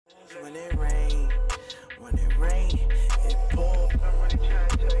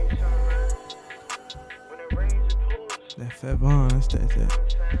That Fat Vaughn, that's that.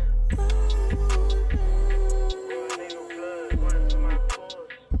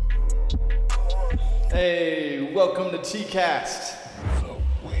 Hey, welcome to Tkast.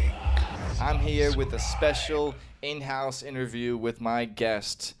 I'm here with a special in-house interview with my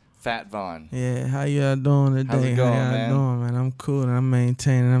guest, Fat Vaughn. Yeah, how y'all doing today? How's it going, how y'all man? doing, man? I'm cool. I'm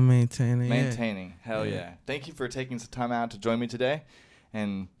maintaining. Maintaining, hell yeah. Thank you for taking some time out to join me today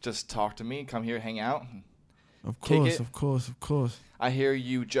and just talk to me, come here, hang out. Of course. I hear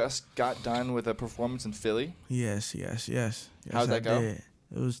you just got done with a performance in Philly. Yes. How'd that go? Did.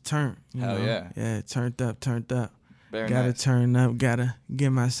 It was turned. Hell yeah. Yeah, turned up. Very gotta nice. turn up, gotta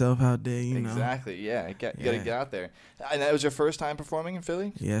get myself out there, you know. Exactly, yeah. You gotta get out there. And that was your first time performing in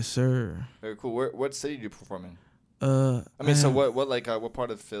Philly? Yes, sir. Very cool. What city did you perform in? What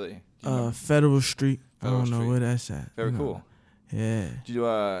part of Philly? Federal Street. I don't know Street. where that's at. Very cool. Yeah. Do you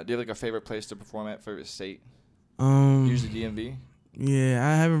have like a favorite place to perform at? Favorite state? Usually DMV. Yeah,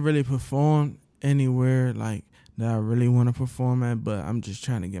 I haven't really performed anywhere like that I really want to perform at, but I'm just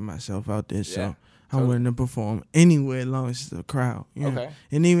trying to get myself out there. So I'm willing to perform anywhere as long as it's a crowd. You know? Okay.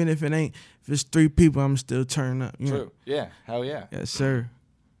 And even if it's 3 people, I'm still turning up. You know? True. Yeah. Hell yeah. Yes, sir.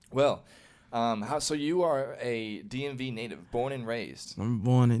 Well, so you are a DMV native, born and raised. I'm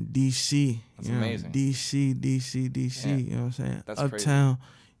born in D.C. That's amazing. D.C. Yeah. You know what I'm saying? That's Uptown,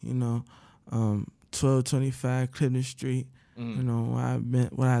 crazy. 1225 Clifton Street. Mm-hmm. You know,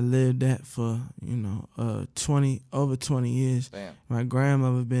 where I lived at for, over 20 years. Damn. My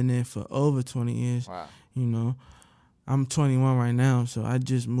grandmother been there for over 20 years. Wow. You know, I'm 21 right now, so I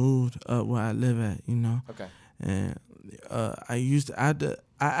just moved up where I live at, you know. Okay. And I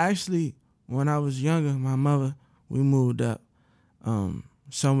actually, when I was younger, my mother, we moved up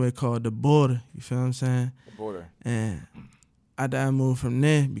somewhere called the Border, you feel what I'm saying? The Border. And I moved from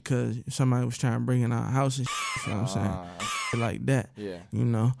there because somebody was trying to bring in our house and shit, you feel what I'm saying? Like that. Yeah. You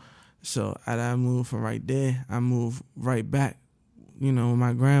know. So I moved from right there. I moved right back, with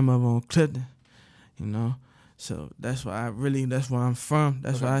my grandmother on Clifton, you know. So that's why that's where I'm from.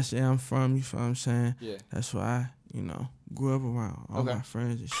 That's why I say I'm from, you feel what I'm saying? Yeah. That's why I, grew up around all my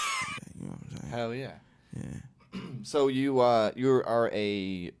friends and shit like that, you know what I'm saying? Hell yeah. Yeah. So you are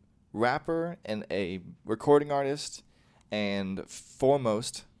a rapper and a recording artist and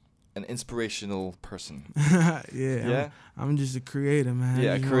foremost an inspirational person. Yeah. I'm just a creator, man.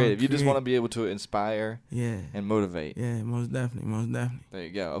 Yeah, creative. You just want to be able to inspire and motivate. Yeah, most definitely. There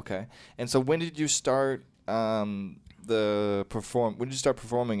you go. Okay. And so when did you start when did you start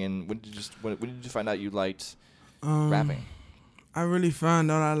performing, and when did you find out you liked rapping? I really found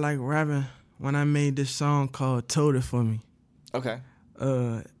out I like rapping when I made this song called Told It For Me. Okay.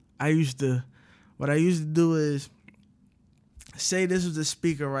 What I used to do is, say this was the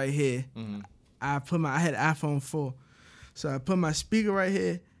speaker right here. Mm-hmm. I had iPhone 4. So I put my speaker right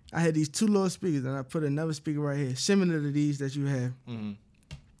here. I had these 2 little speakers, and I put another speaker right here, similar to these that you have. Mm-hmm.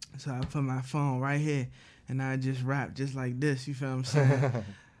 So I put my phone right here, and I just rap just like this, you feel what I'm saying?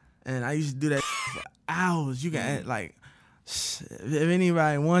 And I used to do that for hours. You can if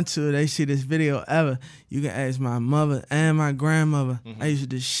anybody want to, they see this video ever, you can ask my mother and my grandmother. Mm-hmm. I used to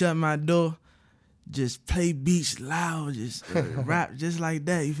just shut my door, just play beats loud, just rap just like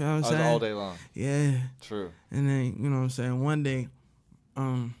that, you feel what I'm saying? All day long. Yeah. True. And then, you know what I'm saying, one day,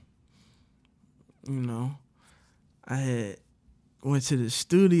 I had went to the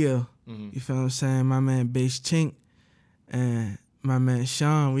studio, you feel what I'm saying? My man Bass Chink and my man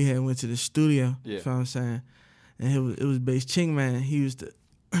Sean, we had went to the studio, you feel what I'm saying? And it was Bass Chink, man. He used to,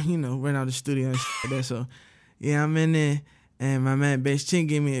 rent out the studio and shit like that. So, yeah, I'm in there, and my man Bass Chink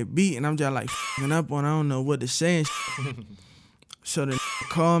gave me a beat, and I'm just like f***ing up on, I don't know what to say and shit. So the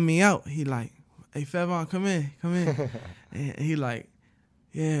called me out. He like, hey, Fat Vaughn, come in. And he like,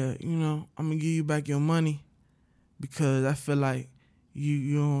 yeah, I'm gonna give you back your money because I feel like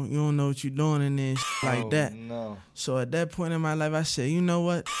you don't know what you're doing in there and shit like that. No. So at that point in my life, I said, you know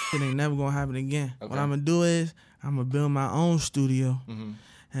what? It ain't never gonna happen again. Okay. What I'm gonna do is I'm gonna build my own studio,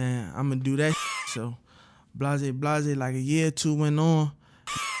 and I'm gonna do that. So blase, like a year or 2 went on.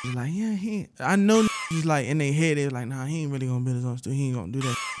 He's like, yeah, I know he's like in their head, they was like, nah, he ain't really gonna build his own studio. He ain't gonna do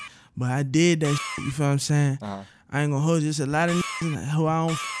that. But I did that. You feel what I'm saying? Uh-huh. I ain't gonna hold you. It's a lot of who I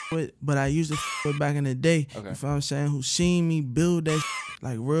don't with, but I used to with back in the day. Okay. You feel what I'm saying? Who seen me build that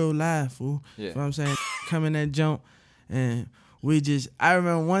like real life, fool. Yeah. You feel what I'm saying? Come in that jump, and I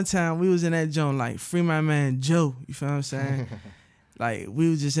remember one time we was in that jump like Free My Man Joe. You feel what I'm saying? Like we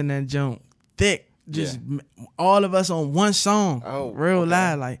was just in that jump thick. Just all of us on one song. Oh, real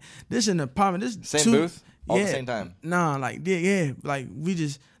live. Like this in the apartment. This Same booth? all at the same time? Nah, like yeah, like we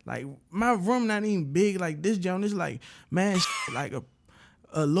just like my room not even big like this joint. It's like man, like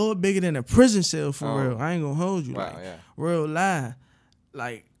a little bigger than a prison cell for real. I ain't gonna hold you. Wow, like yeah. real live.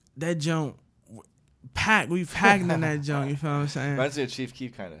 Like that joint packed. We packed in that joint. You feel what I'm saying? Reminds me of Chief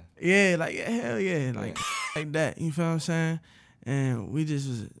Keef kind of. Yeah, like hell yeah, like that. You feel what I'm saying? And we just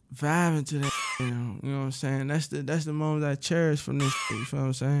was vibing to that. You know what I'm saying? That's the moments I cherish from this. You feel what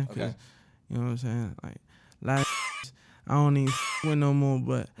I'm saying? Okay. You know what I'm saying? Like a lot of I don't even with no more,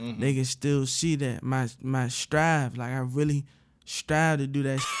 but they can still see that my strive. Like I really strive to do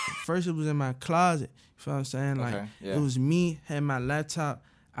that. First it was in my closet. You feel what I'm saying? Like it was me had my laptop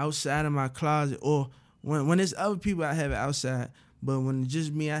outside of my closet, or when there's other people I have it outside, but when it's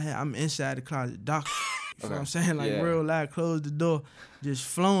just me I'm inside the closet. Dark. You feel what I'm saying? Like real loud, close the door, just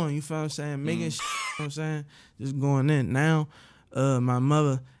flowing, you feel what I'm saying? Making shit, you know what I'm saying? Just going in. Now, my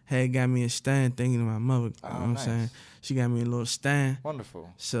mother had got me a stand, thank you to my mother, you know what I'm saying? She got me a little stand.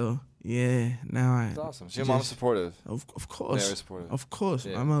 Wonderful. So, yeah, now That's awesome. So your mom's supportive? Of course. Very supportive. Of course.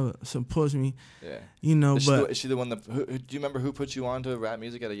 My mother supports me. Yeah. You know, is she the one that, do you remember who put you on to rap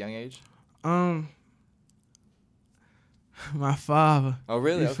music at a young age? My father. Oh,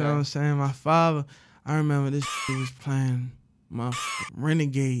 really? You feel what I'm saying? My father. I remember this was playing my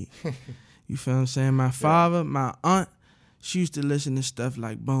Renegade. You feel what I'm saying? My father, my aunt, she used to listen to stuff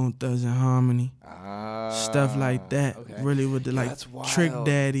like Bone Thugs and Harmony. Stuff like that. Okay. Really with the Trick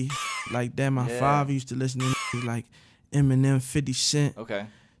Daddy. Like that. My father used to listen to like Eminem, 50 Cent. Okay.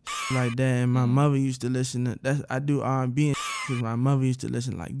 Like that. And my mother used to listen to I do R&B because my mother used to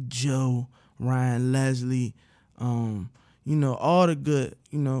listen like Joe, Ryan Leslie, you know, all the good,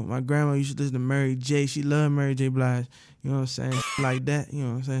 you know, my grandma used to listen to Mary J. She loved Mary J. Blige. You know what I'm saying? Like that, you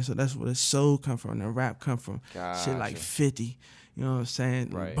know what I'm saying? So that's where the soul come from, the rap come from. Gotcha. Shit like 50. You know what I'm saying?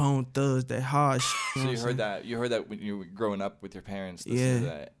 Right. Bone Thugs, that hard shit. So you heard that when you were growing up with your parents, listening to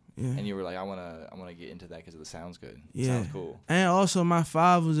that. Yeah. And you were like, I wanna get into that because it sounds good. It sounds cool. And also my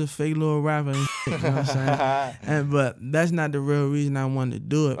father was a fake little rapper and shit, you know what I'm saying? But that's not the real reason I wanted to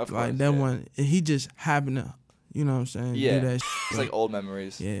do it. Of like course, that one, he just happened to, you know what I'm saying? Yeah. Do that shit. It's like old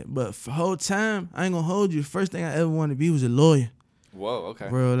memories. Yeah. But for the whole time, I ain't gonna hold you. The first thing I ever wanted to be was a lawyer. Whoa, okay.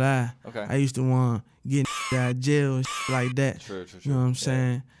 Real lie. Okay. I used to want to get out of jail and shit like that. True. You know what I'm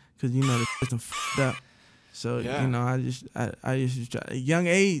saying? Because, you know, the system fucked up. So, you know, I used to try. At a young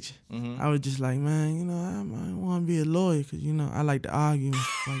age, I was just like, man, you know, I want to be a lawyer because, you know, I like to argue and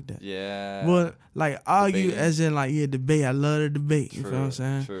shit like that. Yeah. But, like, argue Debating. As in, like, debate. I love to debate. You feel what I'm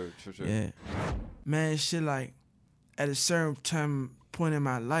saying? True. Yeah. Man, shit, like, at a certain point in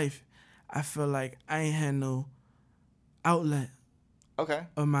my life, I feel like I ain't had no outlet. Okay.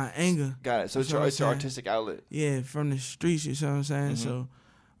 Of my anger. Got it. So it's your artistic outlet. Yeah, from the streets, you know what I'm saying? So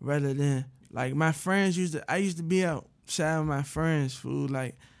rather than, like, my friends I used to be outside with my friends, fool,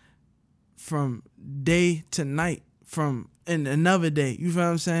 like, from day to night, in another day, you feel what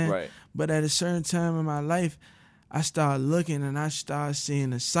I'm saying? Right. But at a certain time in my life, I started looking and I started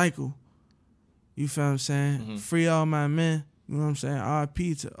seeing a cycle. You feel what I'm saying? Free all my men. You know what I'm saying?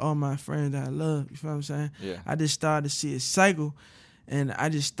 RP to all my friends that I love. You feel what I'm saying? Yeah. I just started to see a cycle. And I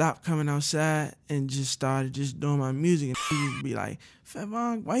just stopped coming outside and just started just doing my music. And people would be like, Fat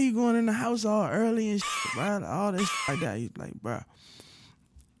Vaughn, why you going in the house all early and shit, bro? All this shit like that. He's like, bro,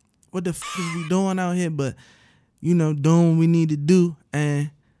 what the is we doing out here? But, you know, doing what we need to do and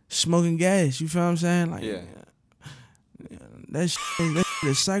smoking gas. You feel what I'm saying? Like, that shit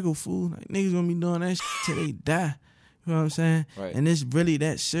is cycle, fool. Like, niggas gonna be doing that shit till they die. You know what I'm saying? Right. And it's really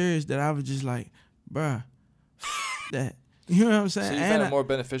that serious that I was just like, bro, that. You know what I'm saying? So you found it more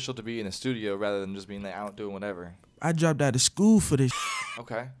beneficial to be in a studio rather than just being like out doing whatever. I dropped out of school for this.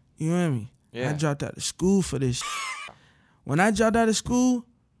 Okay. You know what I mean? Yeah. I dropped out of school for this. When I dropped out of school,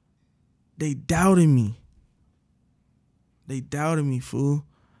 they doubted me. They doubted me, fool.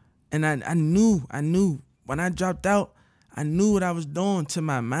 And I knew. When I dropped out, I knew what I was doing to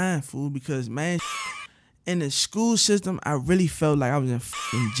my mind, fool. Because, man, in the school system, I really felt like I was in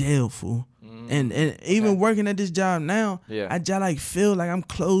jail, fool. And even working at this job now, I just like feel like I'm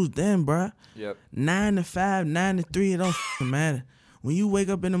closed in, bro. Yep. 9 to 5, 9 to 3, it don't matter. When you wake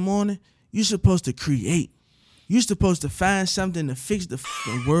up in the morning, you're supposed to create. You're supposed to find something to fix the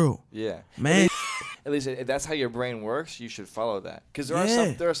world. Yeah. Man. At least if that's how your brain works, you should follow that. Because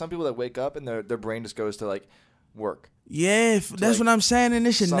there are some people that wake up and their brain just goes to like, work. Yeah, that's what I'm saying, and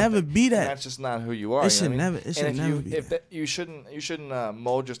it should never be that. And that's just not who you are. It should never. It should never be that. You shouldn't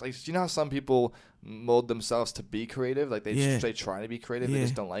mold just like, you know how some people mold themselves to be creative, like they try to be creative, they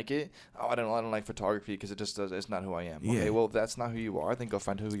just don't like it. Oh, I don't like photography because it's not who I am. Okay, well, if that's not who you are, then go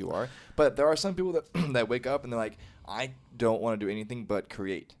find who you are. But there are some people that that wake up and they're like, I don't want to do anything but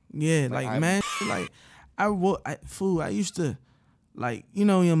create. Yeah, man, I used to. Like, you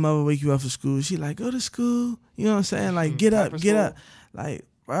know, your mother wake you up for school. She like, go to school. You know what I'm saying? Like, get up. Like,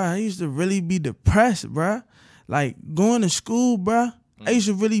 bro, I used to really be depressed, bro. Like, going to school, bro. I used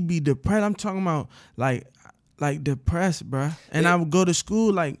to really be depressed. I'm talking about, like depressed, bro. And I would go to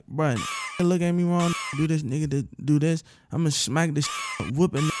school, like, bro, look at me wrong. Do this, nigga, do this. I'm going to smack this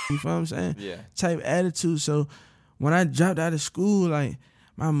whooping, you feel what I'm saying? Yeah. Type attitude. So, when I dropped out of school, like,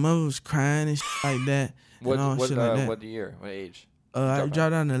 my mother was crying and like that. What year? What age? I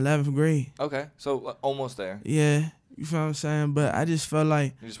dropped out in 11th grade. Okay, so almost there. Yeah, you feel what I'm saying? But I just felt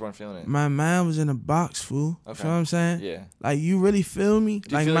like you just weren't feeling it. My mind was in a box, fool. Okay. You feel what I'm saying? Yeah. Like, you really feel me?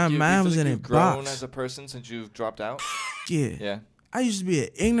 Like, my mind was in a box. You've grown as a person since you've dropped out? Yeah. Yeah. I used to be an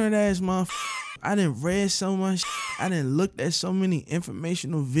ignorant ass motherfucker. I didn't read so much. I didn't look at so many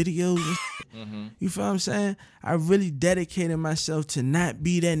informational videos and mm-hmm. You feel what I'm saying? I really dedicated myself to not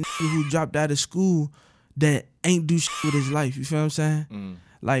be that nigga who dropped out of school that ain't do shit with his life. You feel what I'm saying? Mm.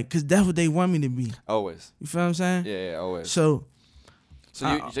 Like, cause that's what they want me to be. Always. You feel what I'm saying? Yeah, always. So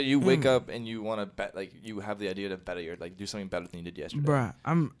you wake up and you want to bet, like, you have the idea to better your, like, do something better than you did yesterday.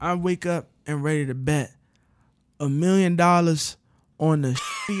 Bruh, I wake up and ready to bet $1 million on the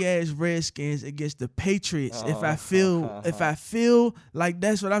shitty ass Redskins against the Patriots. If I feel like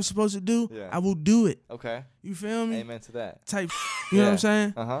that's what I'm supposed to do, I will do it. Okay. You feel me? Amen to that. Type. You know what I'm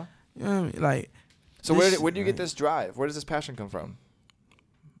saying? Uh huh. You know what I mean? Like. So where do you get this drive? Where does this passion come from?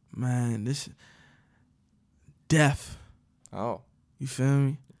 Man, this death. Oh. You feel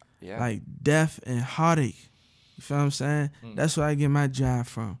me? Yeah. Like death and heartache. You feel what I'm saying? That's where I get my drive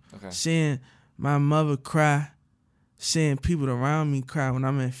from. Okay. Seeing my mother cry, seeing people around me cry when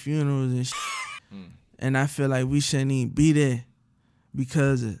I'm at funerals and shit. And I feel like we shouldn't even be there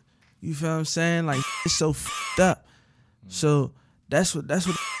because of, you feel what I'm saying? Like, it's so fucked up. So that's what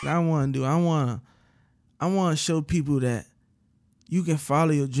I want to do. I want to show people that you can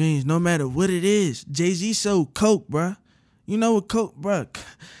follow your dreams no matter what it is. Jay-Z sold coke, bruh. You know what coke, bruh?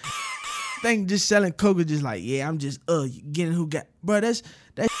 Think just selling coke is just like, yeah, I'm just getting who got, bruh.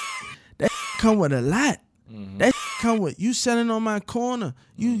 That come with a lot. Mm-hmm. That come with you selling on my corner.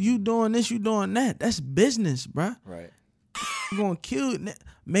 You doing this, you doing that. That's business, bruh. Right. You gonna kill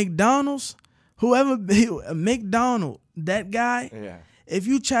McDonald's, whoever McDonald, that guy. Yeah. If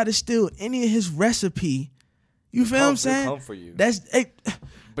you try to steal any of his recipe, you feel what I'm saying? Come for you. That's it.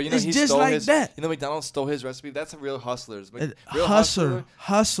 But you know, it's just like that. You know, McDonald's stole his recipe. That's a real hustler.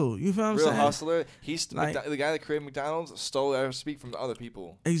 Hustle. You feel what I'm saying? Real hustler. Like, the guy that created McDonald's stole that recipe from the other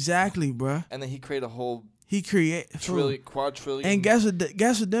people. Exactly, bruh. And then he created a whole. He created quadrillion. And guess what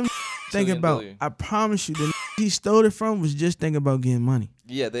them thinking about? Billion. I promise you, the he stole it from was just thinking about getting money.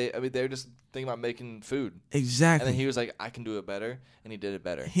 Yeah, they were just thinking about making food. Exactly. And then he was like, I can do it better, and he did it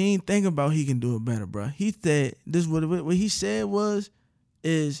better. He ain't think about he can do it better, bro. He said this. What he said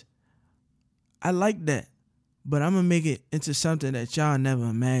is, I like that, but I'm gonna make it into something that y'all never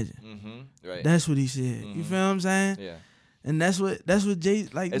imagined. Mm-hmm. Right. That's what he said. Mm-hmm. You feel what I'm saying? Yeah. And that's what Jay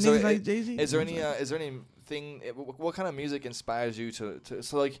like. Niggas like Jay-Z. Is there anything? What kind of music inspires you to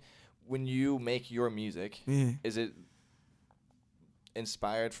so like when you make your music? Yeah. Is it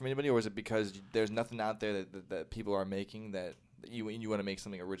inspired from anybody, or is it because there's nothing out there that people are making that you want to make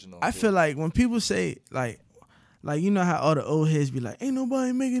something original? I feel like when people say like you know how all the old heads be like, ain't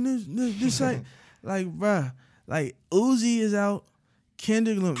nobody making this like bruh, like Uzi is out,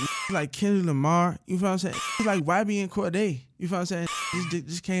 Kendrick Lamar, you feel what I'm saying? It's like YB and Cordae, you feel what I'm saying?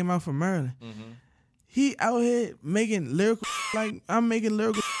 Just came out from Maryland. Mm-hmm. He out here making lyrical, like I'm making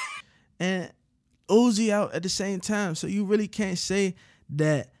lyrical, and Uzi out at the same time. So you really can't say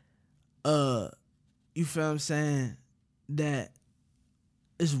that, you feel what I'm saying, that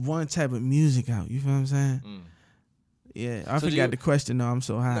it's one type of music out. You feel what I'm saying? Mm. Yeah, I forgot the question though. I'm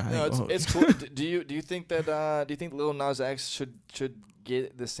so high. No, it's cool. Do you think that do you think Lil Nas X should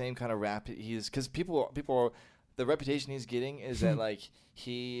get the same kind of rap he's, because people are, the reputation he's getting is that like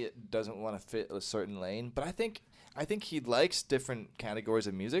he doesn't want to fit a certain lane, but I think he likes different categories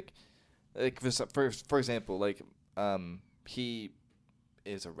of music. Like for example, like he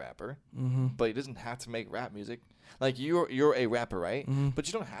is a rapper, but he doesn't have to make rap music. Like you're a rapper, right? Mm-hmm. But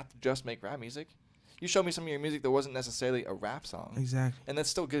you don't have to just make rap music. you showed me some of your music that wasn't necessarily a rap song. Exactly. And that's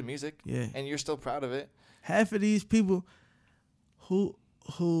still good music. Yeah. And you're still proud of it. Half of these people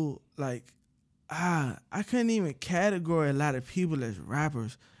who like, I couldn't even categorize a lot of people as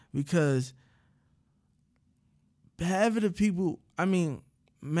rappers because half of the people, I mean,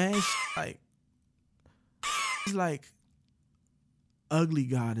 man, like, it's like Ugly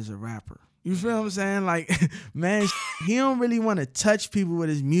God is a rapper. You feel what I'm saying? Like, man, he don't really want to touch people with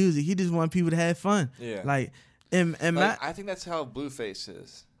his music. He just want people to have fun. Yeah. Like, I think that's how Blueface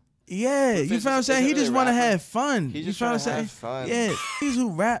is. Yeah, Blueface you feel what I'm saying? He just want to have fun. He just trying to have fun. Yeah, these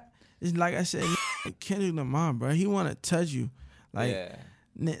who rap is like I said, Kendrick Lamar, bro. He want to touch you, like,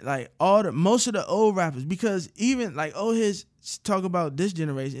 like most of the old rappers, because even like old hits talk about this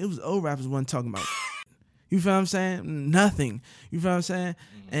generation. It was old rappers wasn't talking about. You feel what I'm saying? Nothing. You feel what I'm saying?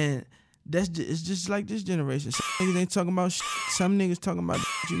 Mm-hmm. And it's just like this generation. Some niggas ain't talking about shit. Some niggas talking about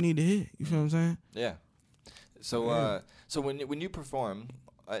shit you need to hear. You feel what I'm saying? Yeah. So so when you perform,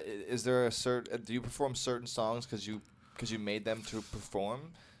 is there do you perform certain songs because you made them to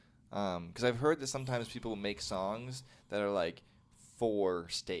perform? Because I've heard that sometimes people make songs that are like for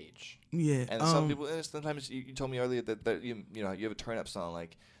stage. Yeah. And some people, sometimes you told me earlier that you know you have a turn up song,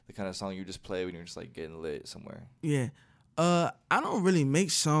 like the kind of song you just play when you're just like getting lit somewhere. Yeah. I don't really make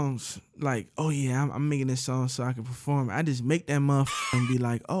songs like, oh yeah, I'm making this song so I can perform. I just make that motherfucker and be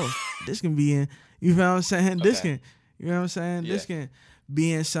like, oh, this can be in. You know what I'm saying? Okay. This can, you know what I'm saying? Yeah. This can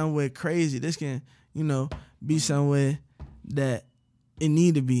be in somewhere crazy. This can, be somewhere that it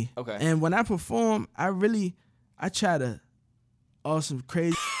need to be. Okay. And when I perform, I try to, awesome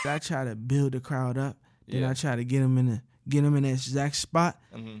crazy. I try to build the crowd up. Then I try to get them in that exact spot.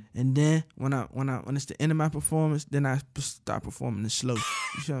 Mm-hmm. And then when it's the end of my performance, then I start performing the slow.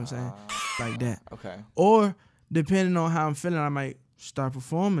 You feel what I'm saying? Like that. Okay. Or depending on how I'm feeling, I might start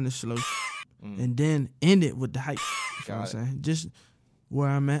performing the slow. And then end it with the hype. You feel what I'm saying? Just where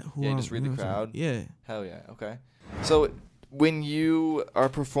I'm at. Just read the crowd. Yeah. Hell yeah. Okay. So when you are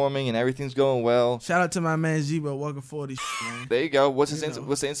performing and everything's going well. Shout out to my man Zebo, Walking 40s, man. There you go. What's the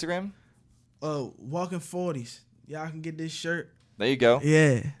Instagram? Walking 40s. Y'all can get this shirt. There you go.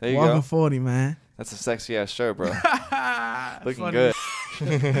 Yeah. There you Walking go. 40, man. That's a sexy ass shirt, bro. Looking good.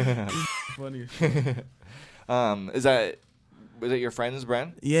 Funny. Is that your friend's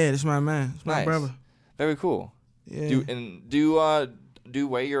brand? Yeah, that's my man. It's my nice. brother. Very cool. Yeah. Do you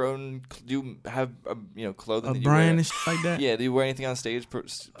wear your own? Do you have clothing? A brand and shit like that? Yeah. Do you wear anything on stage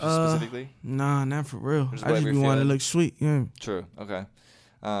specifically? Nah, not for real. Just I just be wanting to look sweet. Yeah. True. Okay.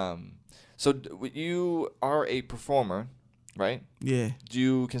 So you are a performer, right? Yeah. Do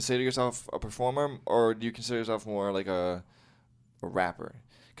you consider yourself a performer, or do you consider yourself more like a rapper?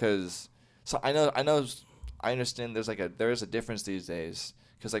 Because I understand there is a difference these days.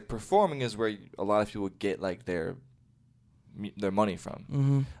 Because like performing is where a lot of people get like their money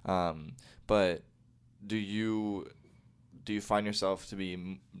from. Mm-hmm. But do you find yourself to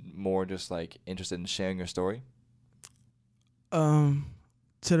be more just like interested in sharing your story?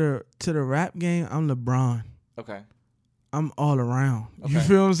 To the rap game, I'm LeBron. Okay. I'm all around. Okay. You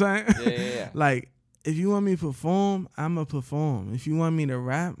feel what I'm saying? Yeah. Like, if you want me to perform, I'ma perform. If you want me to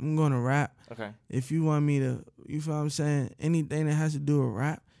rap, I'm gonna rap. Okay. If you want me to, you feel what I'm saying? Anything that has to do with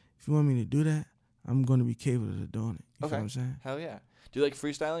rap, if you want me to do that, I'm gonna be capable of doing it. You feel what I'm saying? Hell yeah. Do you like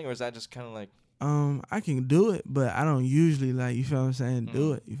freestyling, or is that just kind of like? I can do it, but I don't usually like. You feel what I'm saying?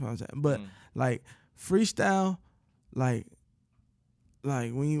 Do it. You feel what I'm saying? But like freestyle, like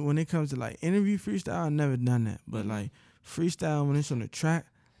when it comes to like interview freestyle, I've never done that. But like freestyle when it's on the track,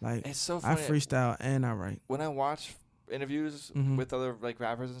 like it's so funny. I freestyle and I write. When I watch interviews with other like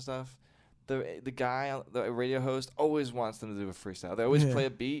rappers and stuff, the guy, the radio host, always wants them to do a freestyle. They always play a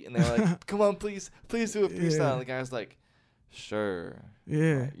beat and they're like, "Come on, please do a freestyle." Yeah. And the guy's like, "Sure."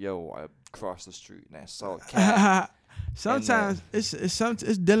 Yeah. Yo, I crossed the street and I saw a cat. Sometimes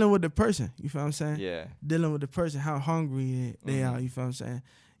it's dealing with the person. You feel what I'm saying? Yeah. Dealing with the person, how hungry they are. You feel what I'm saying?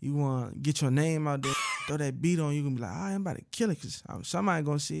 You want to get your name out there, throw that beat on. You gonna be like, I'm about to kill it because somebody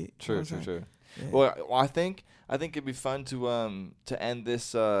gonna see it. True. Yeah. Well, I think it'd be fun to end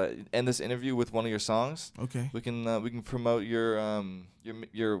this interview with one of your songs. Okay. We can promote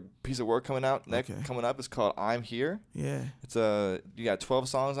your piece of work coming out coming up. It's called I'm Here. Yeah. It's you got 12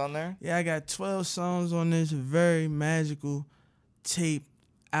 songs on there? Yeah, I got 12 songs on this very magical tape,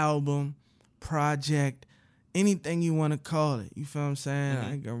 album, project, anything you want to call it. You feel what I'm saying?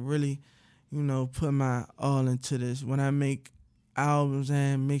 I can really, put my all into this. When I make albums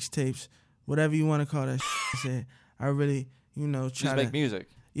and mixtapes, whatever you want to call that shit, I really, try to make music.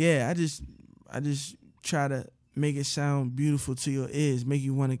 Yeah, I just try to make it sound beautiful to your ears, make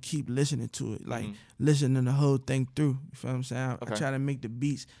you want to keep listening to it, like listening the whole thing through. You feel what I'm saying? I try to make the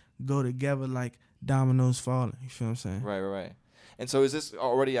beats go together like dominoes falling. You feel what I'm saying? Right. And so is this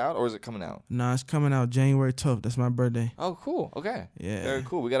already out or is it coming out? No, it's coming out January 12th. That's my birthday. Oh, cool. Okay. Yeah. Very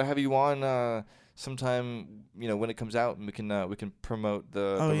cool. We got to have you on sometime, when it comes out, and we can promote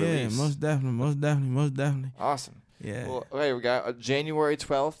the release. Most definitely. Awesome. Yeah. Well, okay, we got January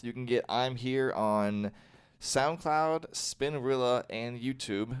 12th. You can get I'm Here on SoundCloud, Spinrilla, and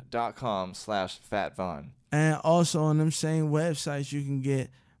YouTube.com/Fat Vaughn. And also on them same websites, you can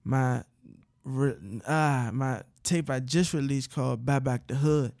get my tape I just released called Buy Back the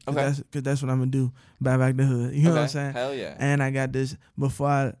Hood. Because that's what I'm going to do, Buy Back the Hood. You know what I'm saying? Hell yeah. And I got this, before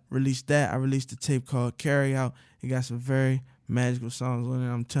I released that, I released a tape called Carry Out. It got some very magical songs on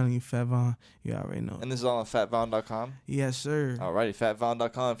it. I'm telling you, Fat Vaughn, you already know. And this is all on fatvaughn.com? Yes, sir. Alrighty,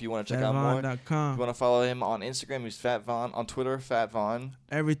 fatvaughn.com if you want to check out more. If you want to follow him on Instagram, he's Fat Vaughn. On Twitter, Fat Vaughn.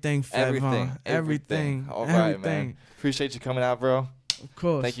 Everything Fat Vaughn. Everything. All right, man. Appreciate you coming out, bro. Of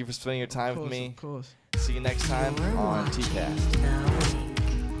course. Thank you for spending your time with me. Of course. See you next time on Tkast.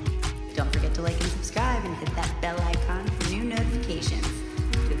 Don't forget to like and subscribe and hit that bell icon for new notifications.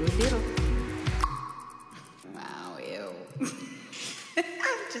 Doodle-doodle. Wow, ew.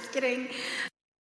 I'm just kidding.